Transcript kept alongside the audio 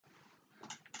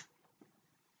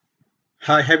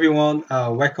Hi everyone,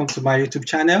 welcome to my YouTube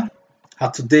channel.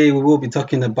 Today we will be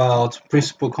talking about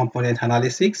principal component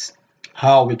analysis,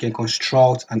 how we can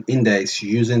construct an index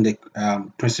using the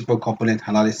principal component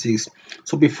analysis.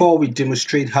 So before we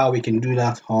demonstrate how we can do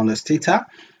that on a data,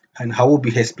 and I will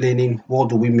be explaining what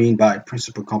do we mean by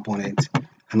principal component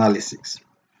analysis.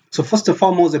 So first and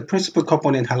foremost, the principal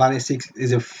component analysis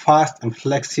is a fast and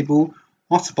flexible,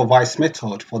 unsupervised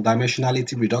method for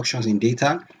dimensionality reductions in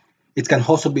data. It can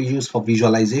also be used for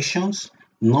visualizations,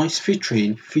 noise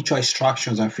filtering, feature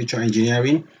extractions, and feature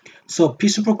engineering. So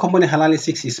principal component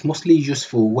analysis is mostly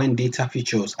useful when data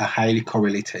features are highly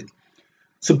correlated.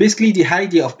 So basically, the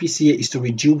idea of PCA is to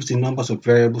reduce the numbers of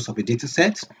variables of a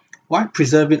dataset while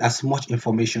preserving as much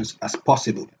information as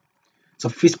possible. So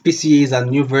PCAs are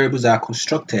new variables that are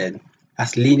constructed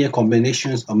as linear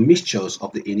combinations or mixtures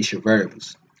of the initial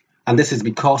variables. And this is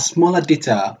because smaller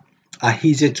data are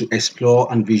easier to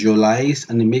explore and visualize,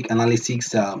 and they make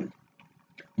analytics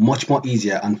much more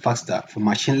easier and faster for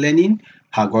machine learning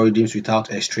algorithms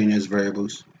without extraneous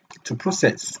variables to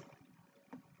process.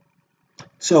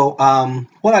 So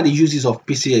what are the uses of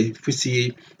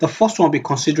PCA? The first one we'll be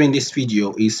considering in this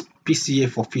video is PCA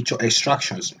for feature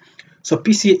extractions. So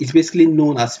PCA is basically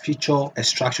known as feature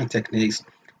extraction techniques,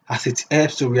 as it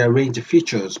helps to rearrange the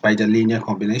features by the linear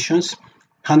combinations.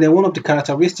 And then one of the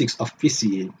characteristics of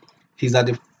PCA is that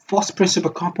the first principal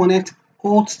component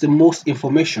holds the most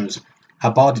information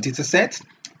about the dataset,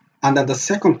 and then the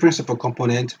second principal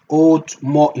component holds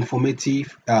more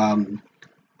informative about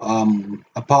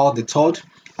the third,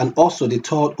 and also the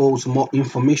third holds more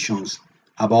information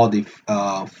about the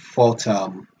fourth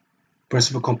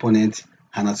principal component,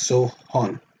 and so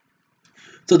on.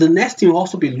 So the next thing we'll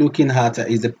also be looking at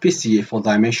is the PCA for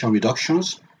dimension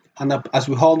reductions. And as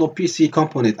we all know, PCA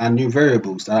components are new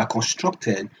variables that are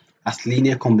constructed as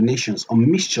linear combinations or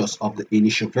mixtures of the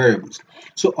initial variables.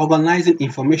 So organizing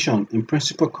information in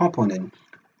principal component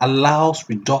allows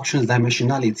reduction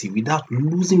dimensionality without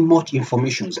losing much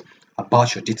information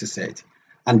about your dataset,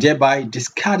 and thereby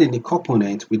discarding the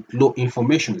component with low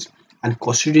information and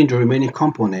considering the remaining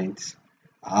components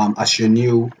as your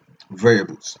new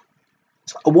variables.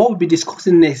 So what we'll be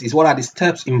discussing next is what are the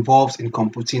steps involved in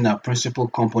computing a principal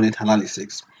component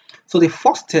analysis. So the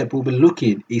first step we'll be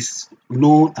looking is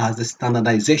known as the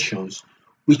standardizations,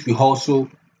 which we also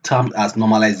termed as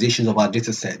normalizations of our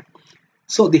dataset.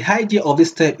 So the idea of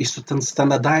this step is to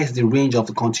standardize the range of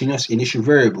the continuous initial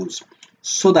variables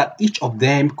so that each of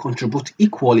them contribute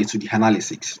equally to the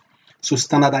analysis. So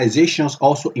standardizations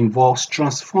also involves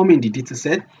transforming the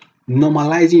dataset,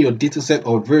 normalizing your dataset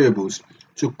of variables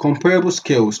to comparable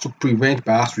scales to prevent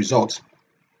biased results.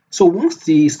 So once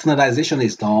the standardization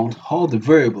is done, all the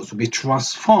variables will be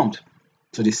transformed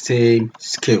to the same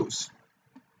scales.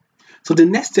 So the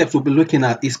next step we'll be looking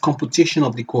at is computation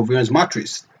of the covariance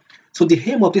matrix. So the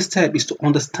aim of this step is to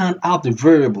understand how the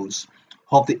variables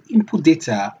of the input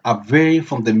data are varying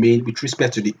from the mean with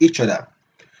respect to each other.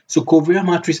 So covariance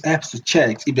matrix helps to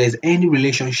check if there's any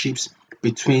relationships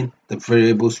between the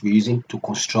variables we're using to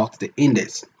construct the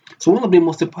index. So one of the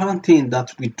most important things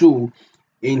that we do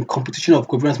in computation of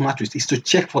covariance matrix is to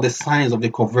check for the signs of the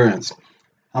covariance,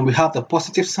 and we have the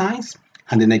positive signs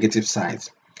and the negative signs.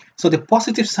 So the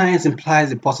positive signs implies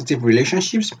the positive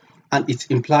relationships, and it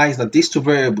implies that these two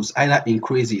variables either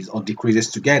increases or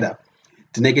decreases together.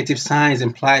 The negative signs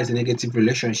implies the negative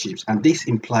relationships, and this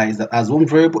implies that as one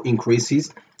variable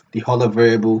increases, the other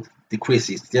variable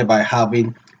decreases, thereby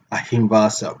having a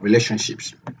inverse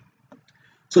relationships.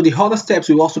 So the other steps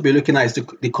we'll also be looking at is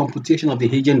the computation of the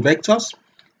eigenvectors,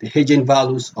 the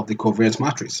eigenvalues of the covariance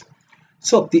matrix.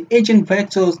 So the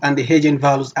eigenvectors and the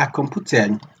eigenvalues are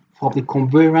computed from the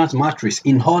covariance matrix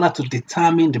in order to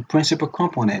determine the principal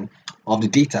component of the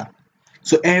data.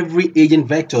 So every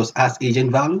eigenvector has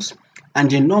eigenvalues,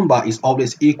 and the number is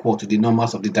always equal to the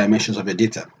numbers of the dimensions of the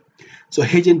data. So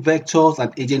eigenvectors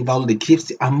and eigenvalues, they give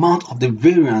the amount of the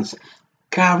variance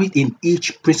carried in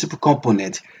each principal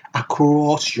component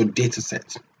across your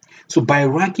dataset. So by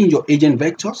ranking your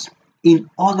eigenvectors in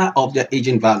order of their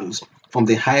eigenvalues from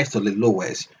the highest to the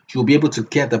lowest, you'll be able to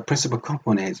get the principal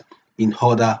components in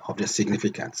order of their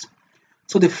significance.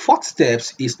 So the fourth step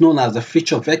is known as the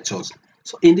feature vectors.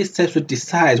 So in this step, we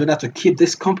decide whether to keep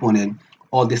this component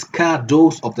or discard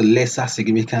those of the lesser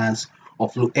significance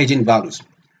of low eigenvalues.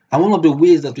 And one of the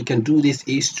ways that we can do this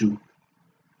is to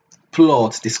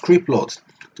plot the script plot.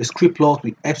 The script plot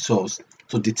will help us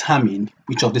to determine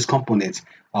which of these components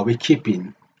are we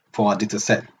keeping for our data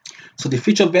set. So the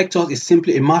feature vectors is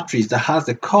simply a matrix that has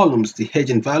the columns, the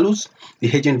eigenvalues, the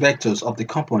eigenvectors of the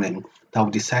component that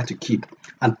we decide to keep.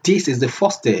 And this is the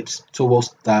first steps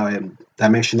towards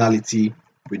dimensionality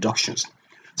reductions.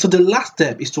 So the last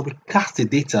step is to recast the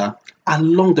data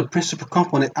along the principal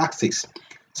component axis.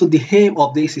 So the aim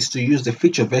of this is to use the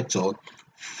feature vector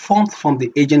formed from the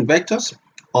eigenvectors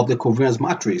of the covariance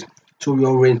matrix to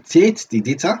reorientate the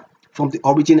data from the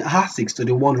original axis to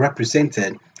the one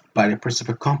represented by the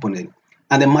principal component.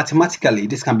 And then mathematically,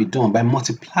 this can be done by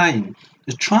multiplying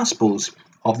the transpose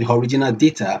of the original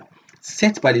data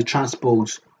set by the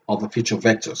transpose of the feature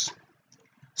vectors.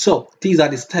 So these are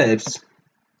the steps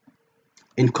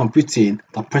in computing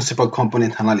the principal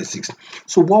component analysis.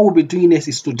 So what we'll be doing next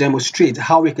is to demonstrate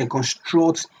how we can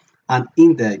construct an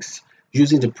index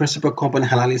using the principal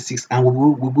component analysis, and we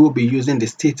will be using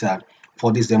this data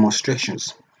for these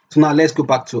demonstrations. So now let's go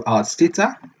back to our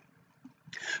Stata.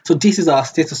 So this is our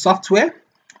Stata software.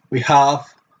 We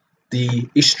have the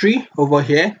history over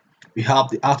here. We have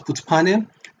the output panel.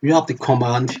 We have the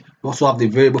command. We also have the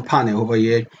variable panel over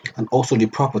here, and also the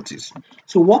properties.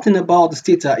 So one thing about the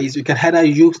Stata is you can either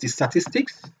use the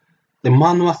statistics, the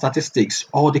manual statistics,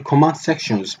 or the command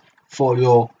sections for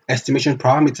your estimation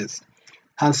parameters.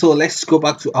 And so let's go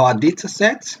back to our data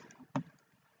set.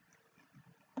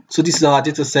 So this is our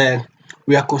data set.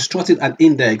 We are constructing an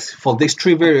index for these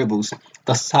three variables: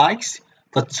 the size,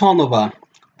 the turnover,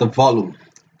 the volume.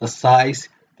 The size,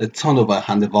 the turnover,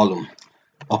 and the volume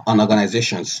of an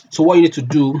organization. So what you need to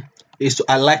do is to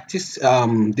highlight this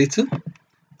data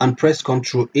and press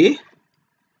Ctrl A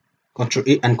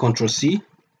and Ctrl C.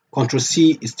 Ctrl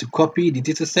C is to copy the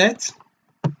data set,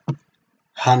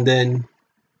 and then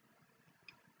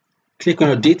click on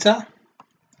your data,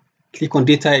 click on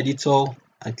data editor,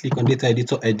 and click on data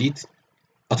editor edit.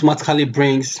 Automatically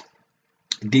brings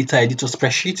data editor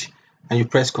spreadsheet, and you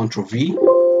press Ctrl V.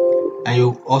 And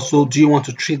you also, do you want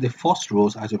to treat the first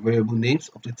rows as your variable names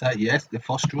of data? Yes, the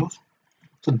first rows.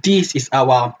 So this is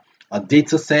our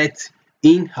data set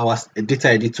in our data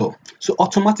editor. So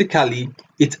automatically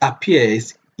it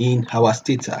appears in our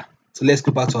Stata. So let's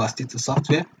go back to our Stata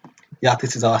software. Yeah,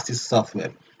 this is our Stata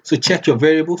software. So check your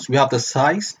variables. We have the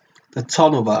size, the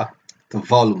turnover, the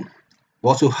volume. We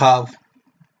also have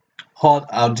all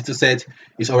our data set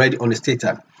is already on the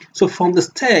Stata. So from the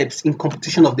steps in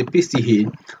computation of the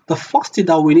PCA, the first thing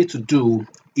that we need to do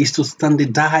is to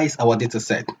standardize our data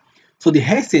set. So the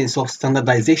essence of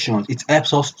standardization, it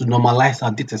helps us to normalize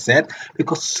our data set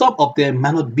because some of them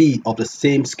might not be of the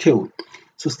same scale.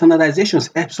 So standardization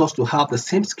helps us to have the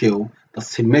same scale, the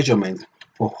same measurement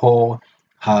for all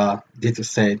our data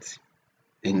set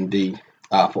in the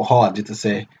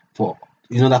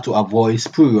in order to avoid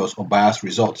spurious or biased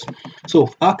results.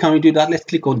 So how can we do that? Let's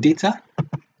click on data,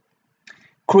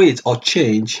 create or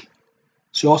change.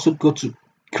 So also go to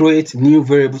create new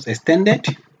variables extended,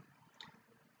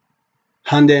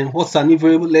 and then what's our new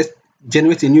variable? Let's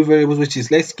generate a new variable, which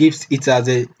is, let's give it as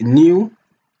a new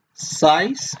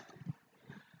size.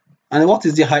 And what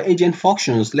is the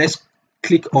EIGENVECTORS? Let's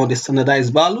click on the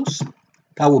standardized values.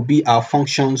 That will be our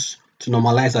functions to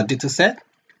normalize our data set.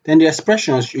 Then the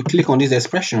expressions, you click on these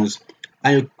expressions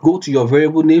and you go to your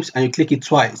variable names and you click it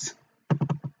twice.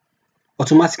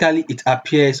 Automatically it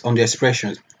appears on the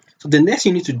expressions. So the next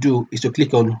you need to do is to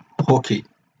click on OK.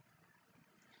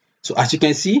 So as you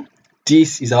can see,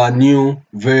 this is our new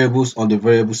variables on the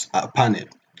variables panel.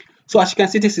 So as you can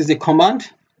see, this is the command.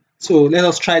 So let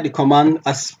us try the command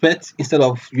aspect instead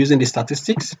of using the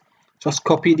statistics. Just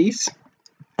copy this,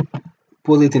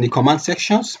 put it in the command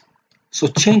sections. So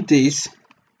change this.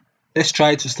 Let's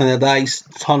try to standardize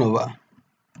turnover.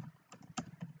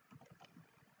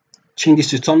 Change this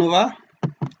to turnover,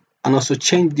 and also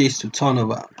change this to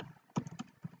turnover.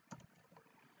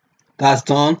 That's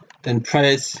done. Then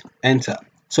press enter.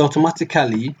 So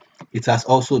automatically it has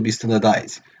also been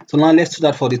standardized. So now let's do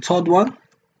that for the third one.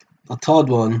 The third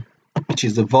one, which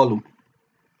is the volume.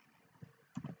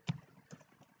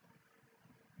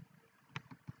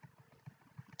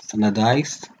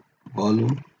 Standardized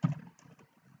volume.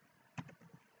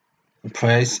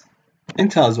 Press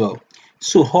enter as well.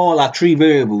 So all our three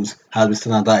variables have been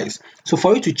standardized. So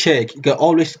for you to check, you can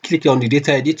always click on the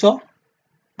data editor.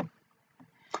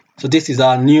 So this is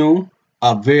our new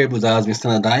variables that has been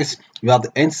standardized. You have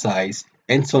the end size,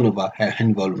 end turnover, and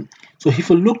end volume. So if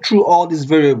you look through all these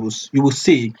variables, you will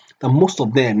see that most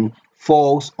of them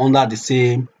falls under the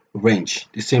same range,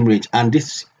 and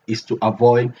this is to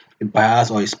avoid a bias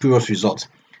or a spurious result.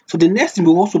 So the next thing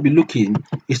we'll also be looking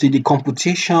is to the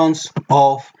computations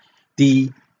of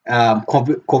the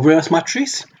covariance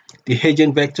matrix, the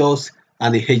eigenvectors,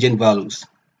 and the eigenvalues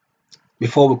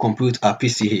before we compute our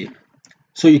PCA.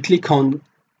 So you click on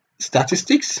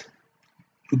statistics,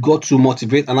 you go to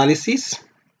Motivate Analysis,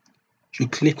 you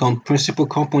click on Principal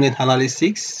Component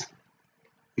Analysis,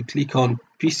 you click on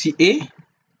PCA.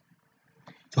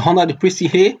 So under the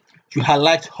PCA, you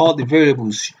highlight all the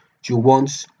variables you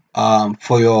want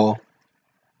for your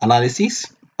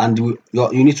analysis, and you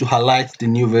need to highlight the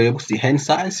new variables, the hand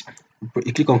size.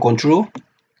 You click on Control,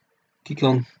 click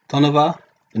on Turnover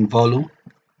and Volume,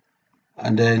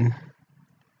 and then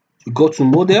you go to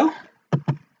Model,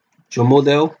 your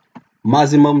model,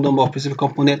 maximum number of principal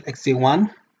component XA1,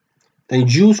 then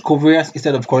use covariance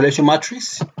instead of correlation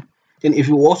matrix. Then if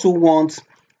you also want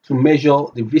to measure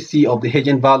the VC of the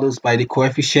eigenvalues by the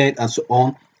coefficient and so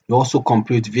on, you also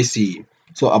compute VC.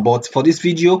 So for this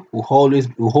video,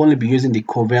 we'll only be using the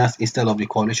covariance instead of the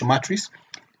correlation matrix.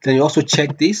 Then you also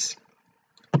check this,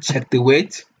 check the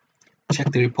weight,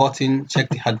 check the reporting, check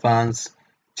the advance,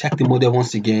 check the model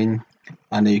once again,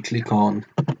 and then you click on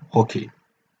OK.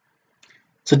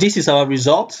 So this is our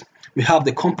result. We have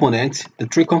the component, the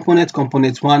three components,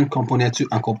 component 1, component 2,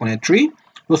 and component 3. We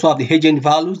also have the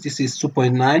eigenvalues. This is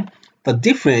 2.9. The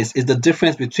difference is the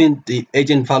difference between the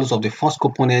eigenvalues of the first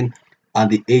component and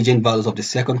the eigenvalues of the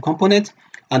second component.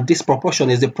 And this proportion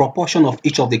is the proportion of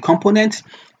each of the components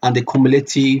and the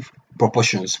cumulative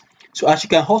proportions. So as you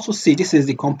can also see, this is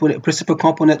the principal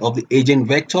component of the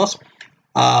eigenvectors,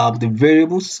 the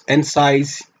variables, n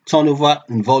size, turnover,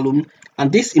 and volume.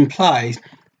 And this implies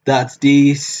that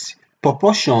this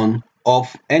proportion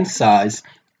of n size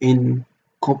in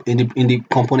the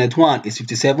component 1 is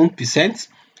 57%.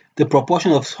 The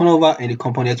proportion of turnover in the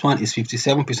component 1 is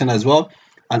 57% as well.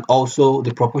 And also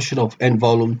the proportion of n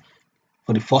volume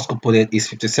for the first component is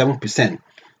 57%.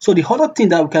 So the other thing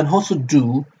that we can also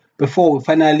do before we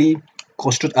finally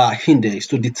construct our index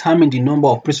to determine the number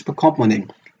of principal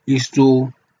components is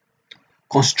to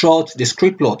construct the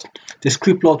script plot. The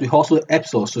script plot will also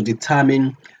help us to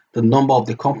determine the number of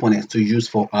the components to use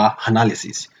for our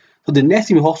analysis. So the next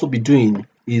thing we'll also be doing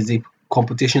is the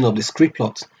computation of the script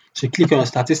plot. So you click on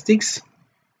Statistics,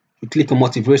 you click on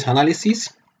Motivate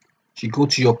Analysis, you go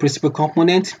to your principal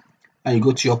component, and you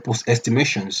go to your post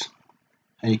estimations,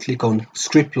 and you click on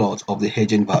Script Plot of the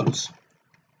eigenvalues.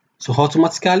 So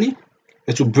automatically,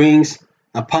 it will bring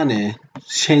a panel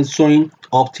showing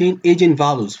obtain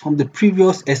eigenvalues from the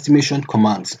previous estimation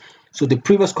commands. So the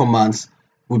previous commands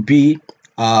would be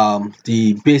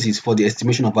the basis for the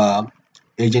estimation of our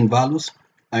eigenvalues,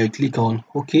 and you click on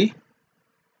OK.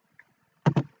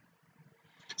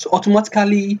 So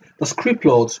automatically, the script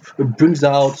plot brings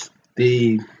out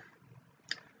the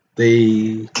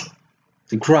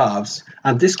graphs,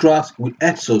 and these graphs will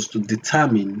help us to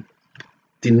determine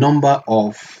the number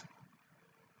of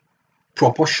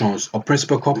proportions or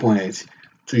principal components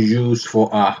to use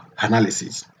for our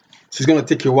analysis. So it's going to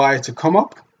take a while to come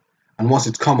up, and once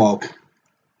it come up,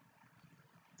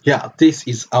 yeah, this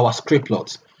is our script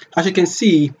plot. As you can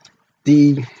see,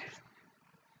 the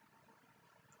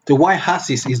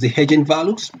y-axis is the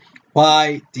eigenvalues,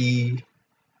 while the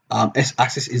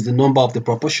x-axis is the number of the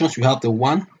proportions. We have the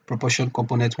 1 proportion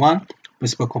component 1,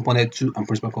 principal component 2, and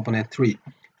principal component 3.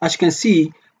 As you can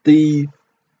see,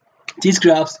 these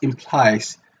graphs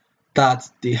implies that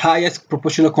the highest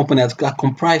proportional component that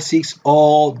comprises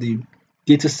all the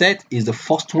data set is the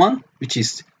first one, which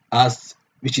is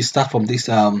start from this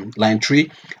line 3,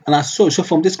 and as so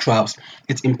from these graphs,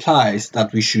 it implies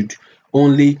that we should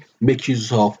only make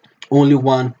use of only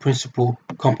one principal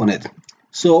component.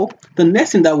 So the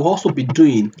next thing that we'll also be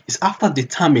doing is, after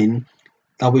determining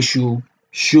that we should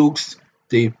choose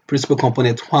the principal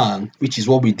component 1, which is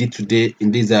what we did today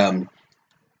in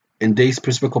this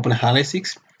principal component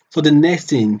analysis. So the next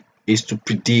thing is to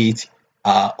predict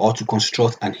or to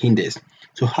construct an index.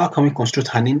 So how can we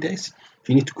construct an index?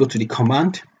 You need to go to the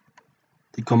command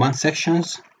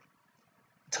sections,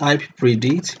 type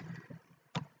predict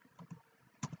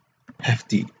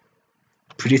FD,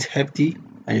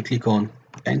 and you click on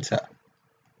enter.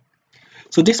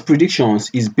 So this predictions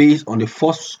is based on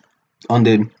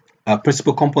the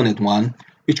principal component 1,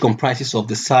 which comprises of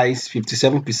the size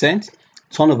 57%,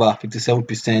 turnover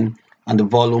 57%, and the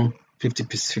volume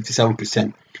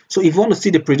 57%. So if you want to see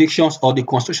the predictions or the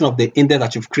construction of the index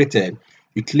that you've created,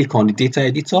 you click on the data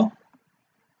editor.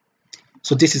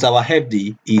 So this is our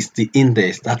FD, is the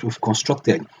index that we've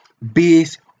constructed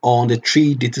based on the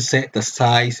 3 data set, the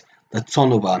size, the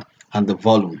turnover, and the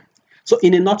volume. So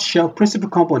in a nutshell, principal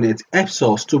component helps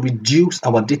us to reduce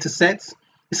our data sets.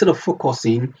 Instead of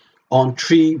focusing on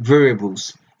 3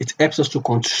 variables, it helps us to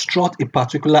construct a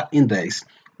particular index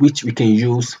which we can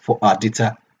use for our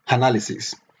data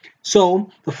analysis.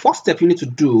 So the first step you need to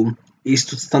do is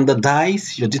to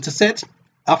standardize your data set.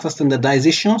 After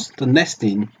standardizations, the next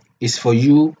thing is for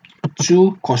you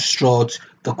to construct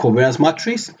the covariance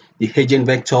matrix, the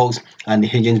eigenvectors, and the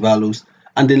eigenvalues.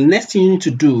 And the next thing you need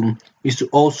to do is to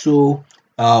also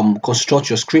construct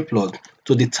your script log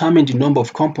to determine the number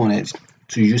of components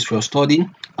to use for your study.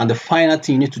 And the final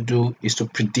thing you need to do is to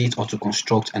predict or to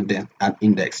construct and then an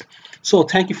index. So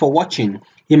thank you for watching.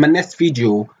 In my next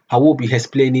video, I will be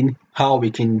explaining how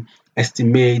we can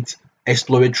estimate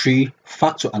exploratory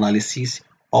factor analysis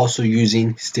also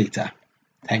using stata.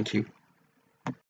 Thank you.